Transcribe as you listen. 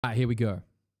All right, here we go.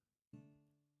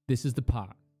 This is the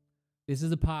part. This is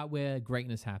the part where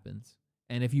greatness happens.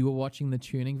 And if you were watching the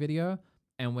tuning video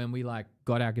and when we like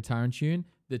got our guitar in tune,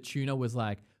 the tuner was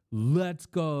like, let's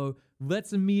go.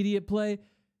 Let's immediate play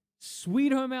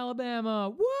Sweet Home Alabama.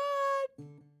 What?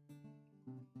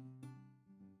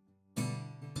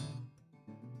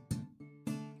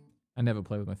 I never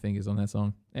play with my fingers on that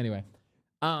song. Anyway,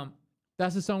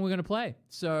 that's the song we're going to play.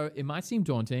 So it might seem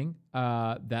daunting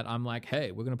that I'm like,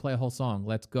 hey, we're going to play a whole song.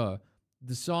 Let's go.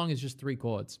 The song is just 3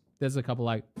 chords. There's a couple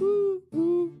like, ooh,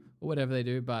 ooh, or whatever they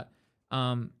do. But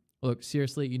look,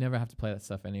 seriously, you never have to play that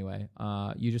stuff anyway.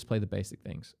 You just play the basic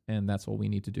things. And that's all we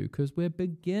need to do because we're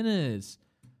beginners.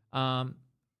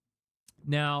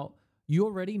 Now, you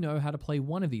already know how to play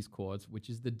one of these chords, which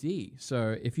is the D.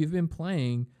 So if you've been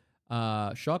playing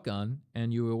shotgun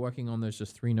and you were working on those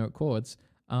just 3-note chords,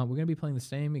 we're going to be playing the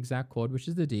same exact chord, which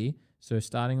is the D. So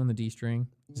starting on the D string,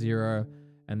 0,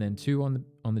 and then 2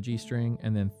 on the G string,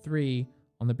 and then 3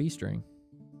 on the B string.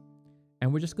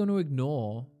 And we're just going to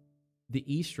ignore the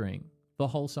E string the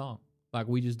whole song. Like,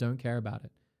 we just don't care about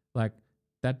it. Like,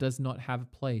 that does not have a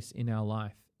place in our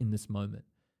life in this moment.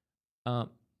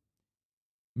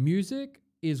 Music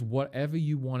is whatever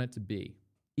you want it to be.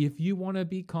 If you want to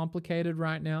be complicated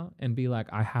right now and be like,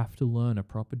 I have to learn a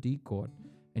proper D chord,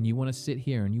 and you want to sit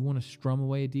here and you want to strum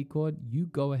away a D chord, you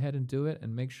go ahead and do it,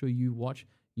 and make sure you watch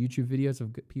YouTube videos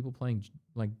of people playing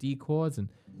like D chords and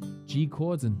G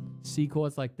chords and C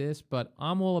chords like this. But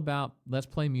I'm all about let's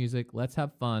play music, let's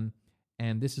have fun.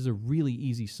 And this is a really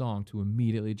easy song to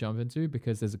immediately jump into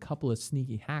because there's a couple of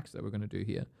sneaky hacks that we're going to do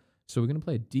here. So we're going to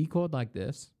play a D chord like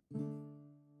this, and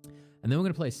then we're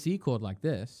going to play a C chord like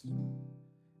this,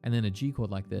 and then a G chord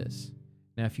like this.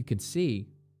 Now, if you can see,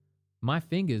 my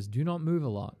fingers do not move a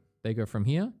lot. They go from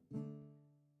here,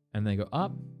 and they go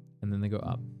up, and then they go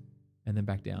up, and then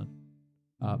back down.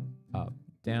 Up, up,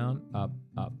 down, up,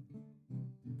 up.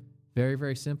 Very,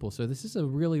 very simple. So this is a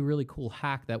really, really cool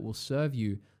hack that will serve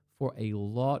you for a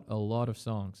lot of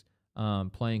songs,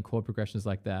 playing chord progressions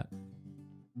like that.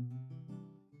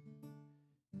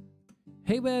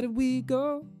 Hey, where did we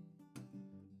go?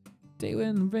 Day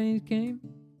when the rain came.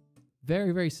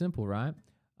 Very, very simple, right?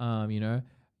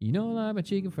 You know I like my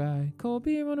chicken fried, cold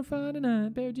beer on a Friday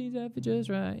night, pair of jeans that fit just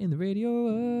right, in the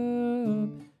radio up.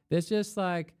 There's just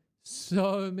like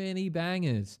so many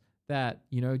bangers that,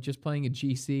 just playing a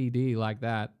G, C, D like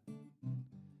that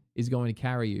is going to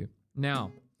carry you.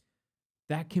 Now,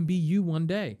 that can be you one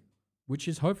day, which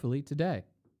is hopefully today.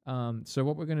 So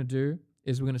what we're going to do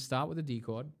is we're going to start with a D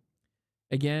chord.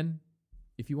 Again,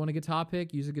 if you want a guitar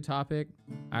pick, use a guitar pick.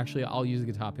 Actually, I'll use a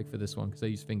guitar pick for this one because I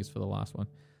used fingers for the last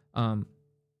one.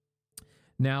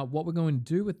 Now, what we're going to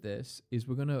do with this is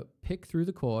we're going to pick through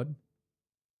the chord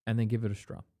and then give it a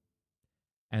strum.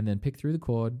 And then pick through the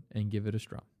chord and give it a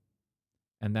strum.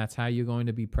 And that's how you're going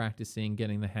to be practicing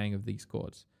getting the hang of these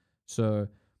chords. So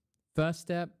first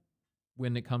step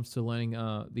when it comes to learning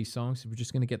these songs, we're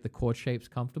just going to get the chord shapes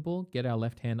comfortable, get our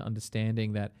left hand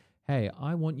understanding that, hey,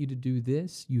 I want you to do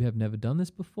this. You have never done this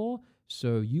before,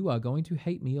 so you are going to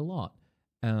hate me a lot.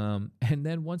 And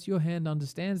then once your hand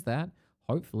understands that,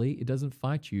 hopefully it doesn't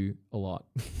fight you a lot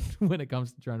when it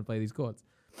comes to trying to play these chords.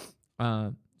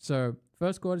 So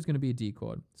first chord is going to be a D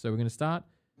chord. So we're going to start.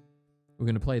 We're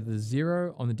going to play the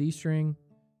 0 on the D string,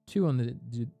 2 on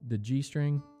the G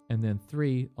string, and then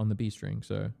 3 on the B string.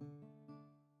 So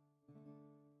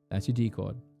that's your D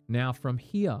chord. Now from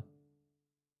here,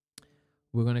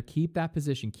 we're going to keep that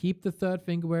position. Keep the 3rd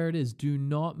finger where it is. Do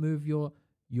not move your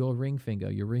ring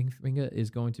finger. Your ring finger is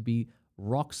going to be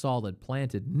rock solid,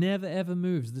 planted. Never, ever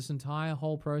moves this entire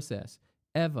whole process.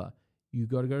 Ever. You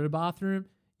got to go to the bathroom.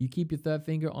 You keep your 3rd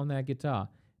finger on that guitar.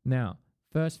 Now,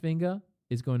 1st finger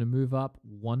is going to move up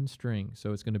 1 string.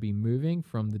 So it's going to be moving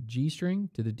from the G string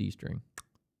to the D string.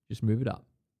 Just move it up.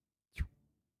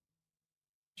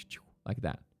 Like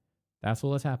that. That's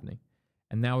all that's happening.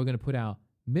 And now we're going to put our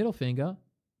middle finger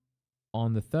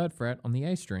on the 3rd fret on the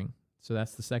A string. So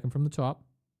that's the 2nd from the top.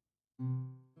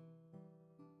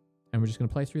 And we're just going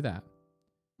to play through that.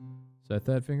 So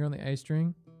 3rd finger on the A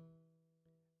string.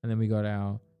 And then we got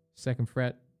our 2nd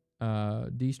fret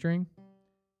D string,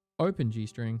 open G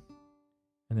string,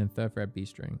 and then 3rd fret B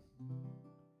string.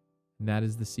 And that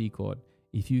is the C chord.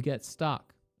 If you get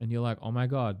stuck and you're like, oh my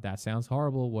God, that sounds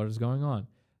horrible, what is going on?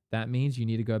 That means you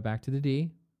need to go back to the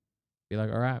D. Be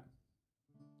like, all right,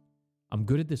 I'm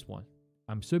good at this one.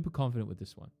 I'm super confident with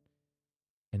this one.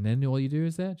 And then all you do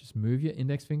is that, just move your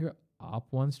index finger up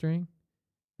 1 string,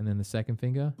 and then the 2nd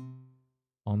finger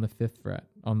on the 5th fret,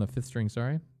 on the 5th string,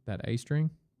 that A string,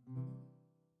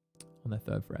 on that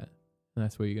 3rd fret. And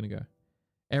that's where you're going to go.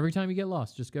 Every time you get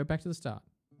lost, just go back to the start.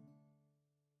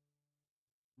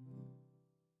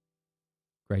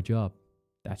 Great job.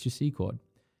 That's your C chord.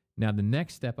 Now, the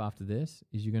next step after this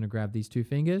is you're going to grab these two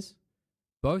fingers.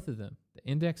 Both of them, the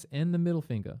index and the middle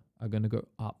finger, are going to go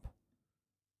up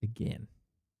again.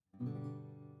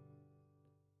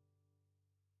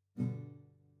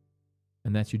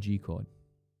 And that's your G chord.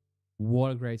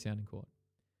 What a great sounding chord.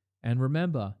 And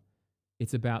remember,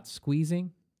 it's about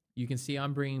squeezing. You can see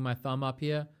I'm bringing my thumb up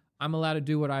here. I'm allowed to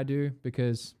do what I do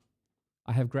because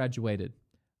I have graduated.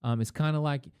 It's kind of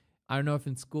like, I don't know if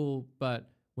in school, but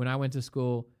when I went to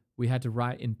school, we had to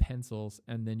write in pencils,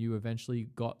 and then you eventually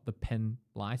got the pen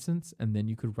license, and then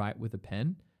you could write with a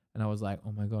pen. And I was like,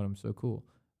 oh my God, I'm so cool.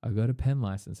 I got a pen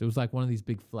license. It was like one of these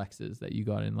big flexes that you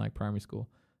got in like primary school.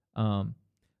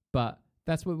 But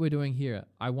that's what we're doing here.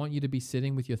 I want you to be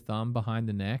sitting with your thumb behind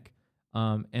the neck.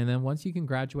 And then once you can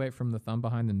graduate from the thumb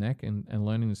behind the neck and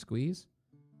learning to squeeze,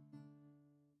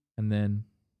 and then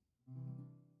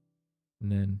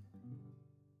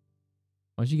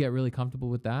once you get really comfortable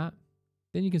with that,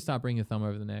 then you can start bringing your thumb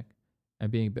over the neck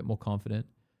and being a bit more confident.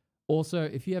 Also,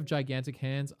 if you have gigantic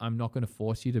hands, I'm not going to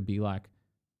force you to be like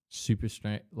super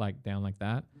straight, like down like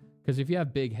that. Because if you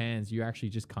have big hands, you actually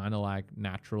just kind of like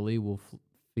naturally will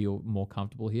feel more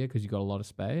comfortable here because you got a lot of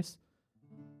space,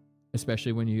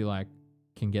 especially when you like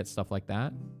can get stuff like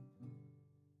that.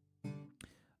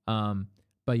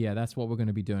 But yeah, that's what we're going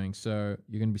to be doing. So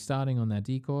you're going to be starting on that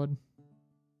D chord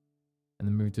and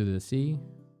then move to the C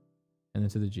and then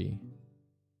to the G.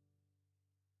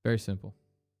 Very simple.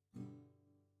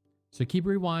 So keep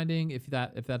rewinding if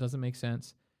that doesn't make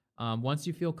sense. Once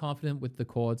you feel confident with the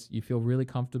chords, you feel really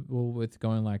comfortable with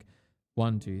going like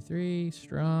 1, 2, 3,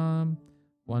 strum,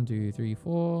 1, 2, 3,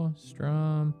 4,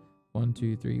 strum, 1,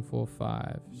 2, 3, 4,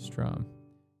 5, strum.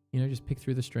 You know, just pick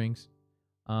through the strings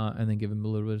and then give them a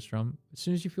little bit of strum. As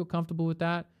soon as you feel comfortable with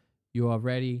that, you are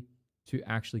ready to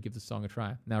actually give the song a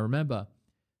try. Now remember,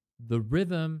 the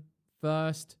rhythm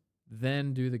first,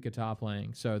 then do the guitar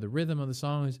playing. So the rhythm of the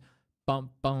song is bum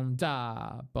bum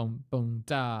da, bum bum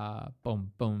da,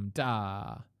 bum bum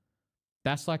da.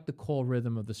 That's like the core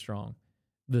rhythm of the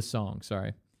song.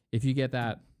 Sorry. If you get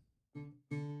that,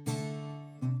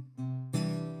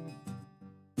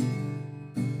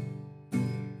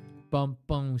 bum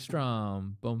bum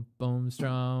strum, bum bum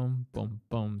strum, bum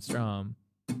bum strum.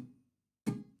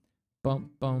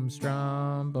 Bum bum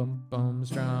strum, bum bum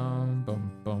strum,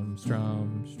 bum bum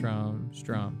strum, strum,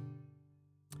 strum.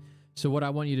 So what I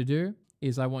want you to do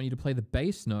is I want you to play the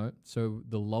bass note, so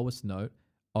the lowest note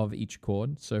of each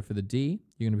chord. So for the D,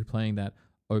 you're going to be playing that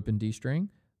open D string,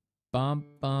 bum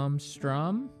bum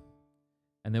strum,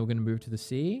 and then we're going to move to the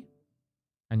C,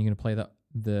 and you're going to play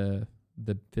the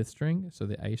fifth string, so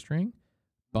the A string,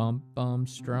 bum bum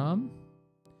strum,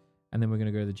 and then we're going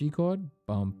to go to the G chord,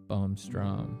 bum bum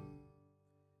strum.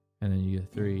 And then you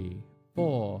get 3,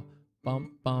 4,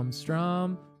 bum, bum,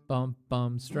 strum, bum,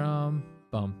 bum, strum,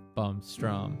 bum, bum,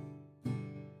 strum.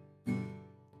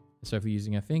 So if we're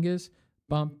using our fingers,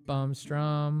 bum, bum,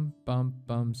 strum, bum,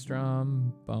 bum,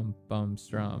 strum, bum, bum,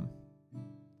 strum.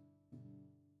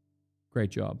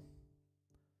 Great job.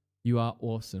 You are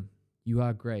awesome. You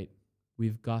are great.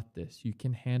 We've got this. You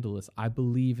can handle this. I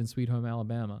believe in Sweet Home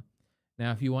Alabama.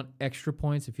 Now, if you want extra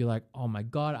points, if you're like, oh my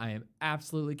God, I am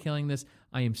absolutely killing this,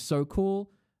 I am so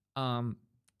cool,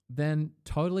 then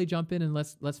totally jump in and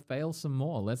let's fail some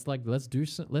more. Let's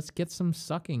get some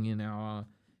sucking in our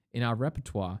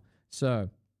repertoire. So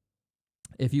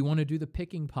if you want to do the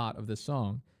picking part of the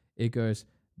song, it goes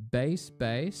bass,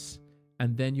 bass,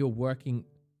 and then you're working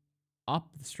up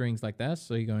the strings like that.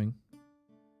 So you're going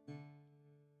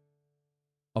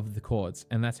of the chords,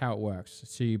 and that's how it works.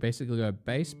 So you basically go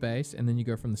bass, bass, and then you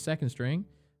go from the second string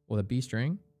or the B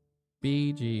string,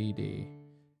 B, G, D,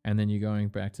 and then you're going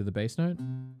back to the bass note,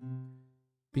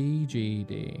 B, G,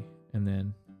 D, and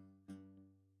then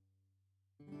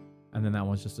that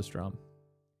one's just a strum.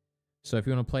 So if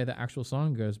you want to play the actual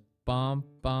song, it goes bum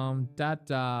bum da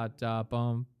da da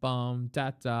bum bum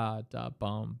da da da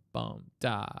bum bum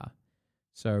da.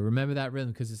 So remember that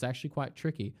rhythm because it's actually quite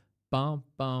tricky. Bum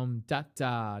bum da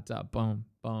da da bum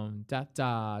bum da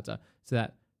da da. So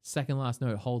that second last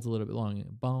note holds a little bit longer.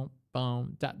 Bum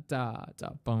bum da da da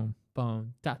bum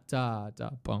bum da da da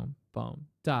bum bum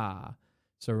da.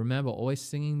 So remember, always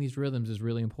singing these rhythms is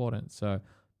really important. So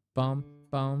bum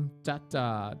bum da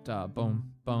da da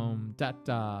bum bum da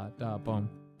da da bum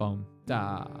bum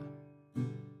da.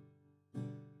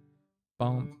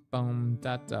 Bum bum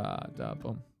da da da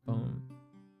bum bum.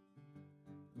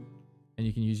 And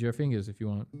you can use your fingers if you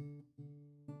want.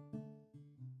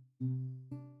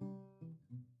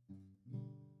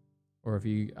 Or or if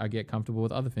you get comfortable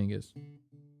with other fingers.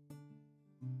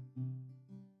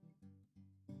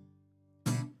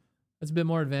 That's a bit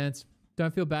more advanced.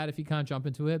 Don't feel bad if you can't jump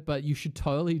into it, but you should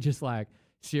totally just like,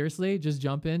 seriously, just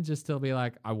jump in just to be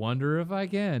like, I wonder if I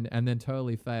can, and then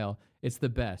totally fail. It's the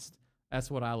best.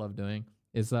 That's what I love doing,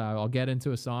 is I'll get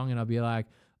into a song and I'll be like,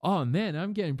 oh man,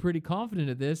 I'm getting pretty confident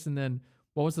at this. And then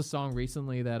what was the song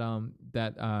recently that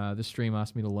the stream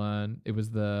asked me to learn? It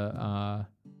was the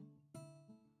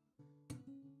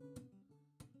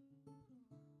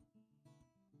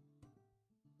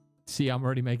see, I'm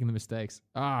already making the mistakes.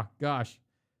 Ah, gosh.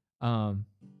 I'll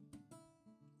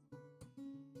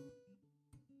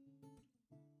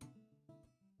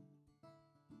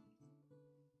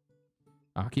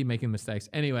keep making mistakes.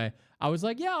 Anyway, I was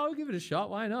like, yeah, I'll give it a shot.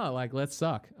 Why not? Like, let's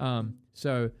suck.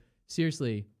 So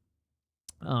seriously,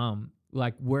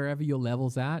 like wherever your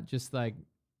level's at, just like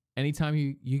anytime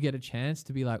you get a chance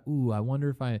to be like, ooh, I wonder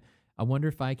if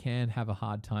I can have a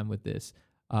hard time with this,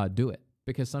 do it.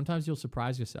 Because sometimes you'll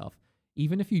surprise yourself.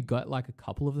 Even if you got like a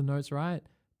couple of the notes right,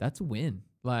 that's a win.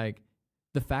 Like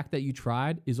the fact that you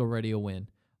tried is already a win.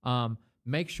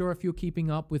 Make sure if you're keeping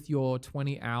up with your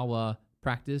 20-hour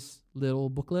practice little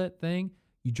booklet thing,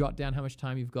 you jot down how much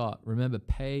time you've got. Remember,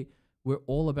 we're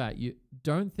all about you.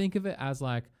 Don't think of it as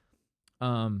like,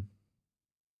 oh,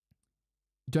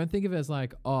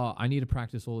 I need to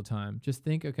practice all the time. Just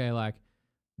think, okay, like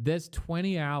there's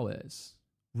 20 hours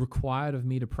required of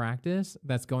me to practice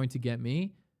that's going to get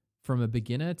me from a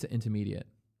beginner to intermediate.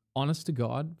 Honest to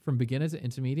God, from beginner to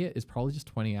intermediate is probably just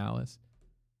 20 hours.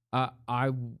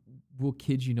 I will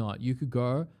kid you not. You could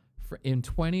go in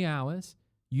 20 hours,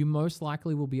 you most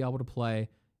likely will be able to play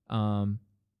a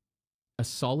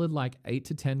solid like 8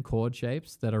 to 10 chord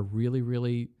shapes that are really,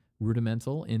 really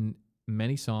rudimental in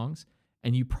many songs.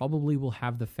 And you probably will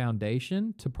have the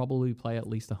foundation to probably play at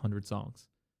least 100 songs.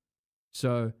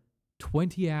 So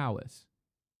 20 hours,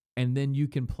 and then you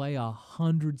can play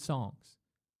 100 songs.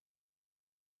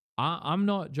 I'm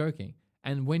not joking.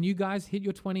 And when you guys hit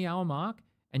your 20-hour mark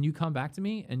and you come back to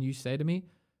me and you say to me,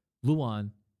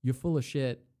 Luan, you're full of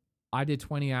shit. I did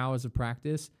 20 hours of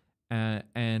practice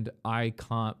and I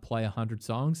can't play 100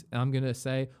 songs. And I'm going to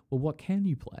say, well, what can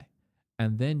you play?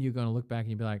 And then you're going to look back and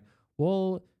you'll be like,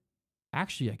 well,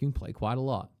 actually, I can play quite a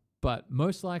lot. But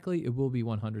most likely it will be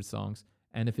 100 songs.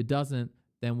 And if it doesn't,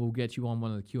 then we'll get you on one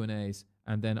of the Q&As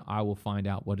and then I will find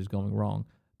out what is going wrong.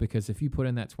 Because if you put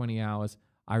in that 20 hours,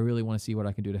 I really want to see what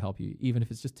I can do to help you. Even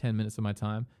if it's just 10 minutes of my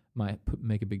time, might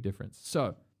make a big difference.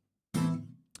 So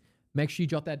make sure you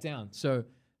jot that down. So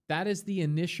that is the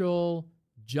initial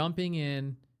jumping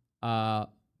in,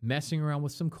 messing around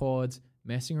with some chords,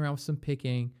 messing around with some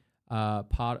picking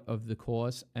part of the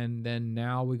course. And then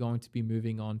now we're going to be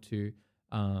moving on to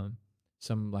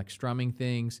some like strumming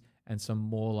things and some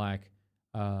more like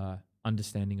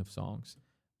understanding of songs.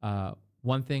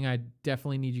 One thing I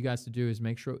definitely need you guys to do is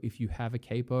make sure if you have a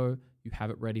capo, you have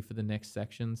it ready for the next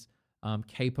sections.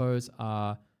 Capos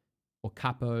are, or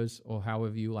capos, or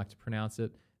however you like to pronounce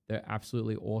it, they're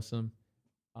absolutely awesome.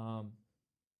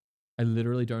 I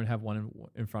literally don't have one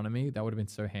in front of me. That would have been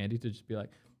so handy to just be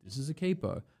like, this is a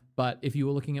capo. But if you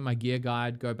were looking at my gear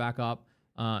guide, go back up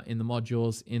in the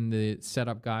modules, in the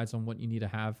setup guides on what you need to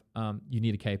have, you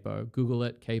need a capo. Google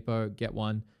it, capo, get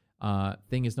one.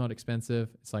 Thing is not expensive.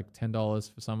 It's like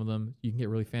 $10 for some of them. You can get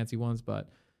really fancy ones, but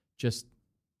just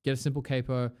get a simple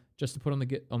capo just to put on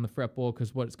the fretboard,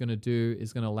 because what it's going to do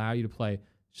is going to allow you to play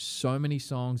so many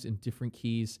songs in different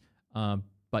keys,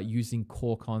 but using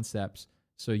core concepts.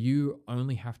 So you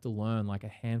only have to learn like a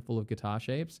handful of guitar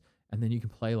shapes, and then you can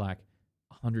play like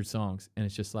 100 songs, and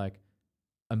it's just like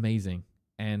amazing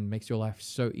and makes your life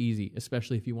so easy,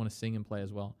 especially if you want to sing and play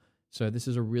as well. So this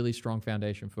is a really strong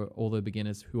foundation for all the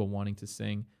beginners who are wanting to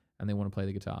sing and they want to play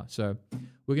the guitar. So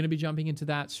we're going to be jumping into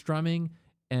that. Strumming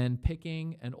and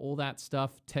picking and all that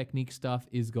stuff, technique stuff,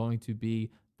 is going to be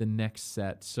the next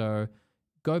set. So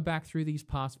go back through these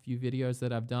past few videos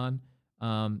that I've done.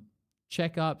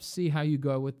 Check up, see how you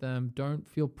go with them. Don't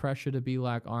feel pressure to be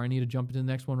like, oh, I need to jump into the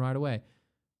next one right away.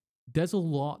 There's a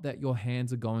lot that your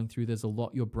hands are going through. There's a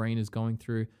lot your brain is going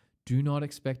through. Do not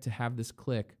expect to have this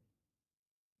click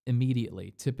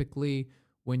immediately. Typically,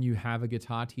 when you have a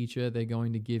guitar teacher, they're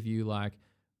going to give you like,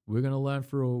 we're going to learn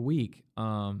for a week.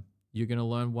 You're going to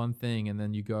learn one thing, and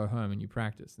then you go home and you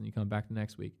practice, and you come back the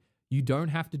next week. You don't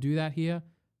have to do that here.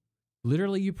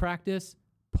 Literally, you practice,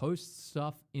 post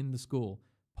stuff in the school,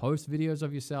 post videos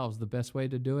of yourselves. The best way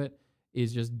to do it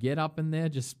is just get up in there,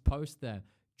 just post that.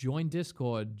 Join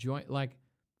Discord,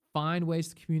 find ways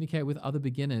to communicate with other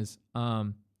beginners.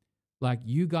 Like,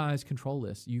 you guys control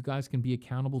this. You guys can be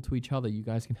accountable to each other. You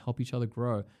guys can help each other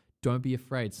grow. don't be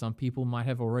afraid. Some people might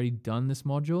have already done this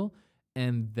module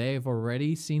and they've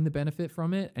already seen the benefit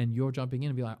from it, and you're jumping in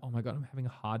and be like, oh my God, I'm having a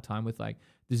hard time with like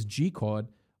this G chord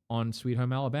on Sweet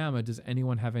Home Alabama. Does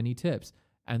anyone have any tips?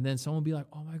 And then someone will be like,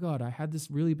 oh my God, I had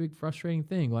this really big frustrating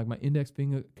thing. Like my index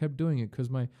finger kept doing it because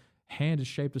my hand is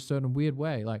shaped a certain weird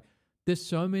way. Like there's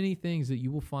so many things that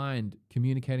you will find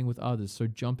communicating with others. So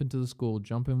jump into the school,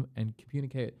 jump in and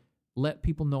communicate. Let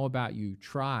people know about you.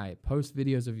 Try, post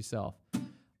videos of yourself.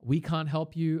 We can't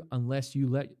help you unless you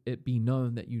let it be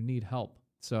known that you need help.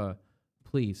 So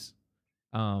please,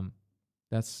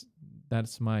 that's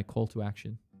my call to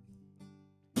action.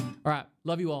 All right.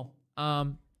 Love you all.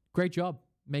 Great job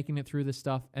making it through this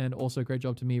stuff. And also great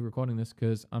job to me recording this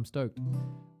because I'm stoked.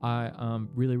 I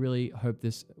really, really hope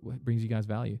this brings you guys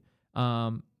value.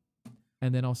 And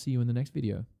then I'll see you in the next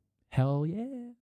video. Hell yeah.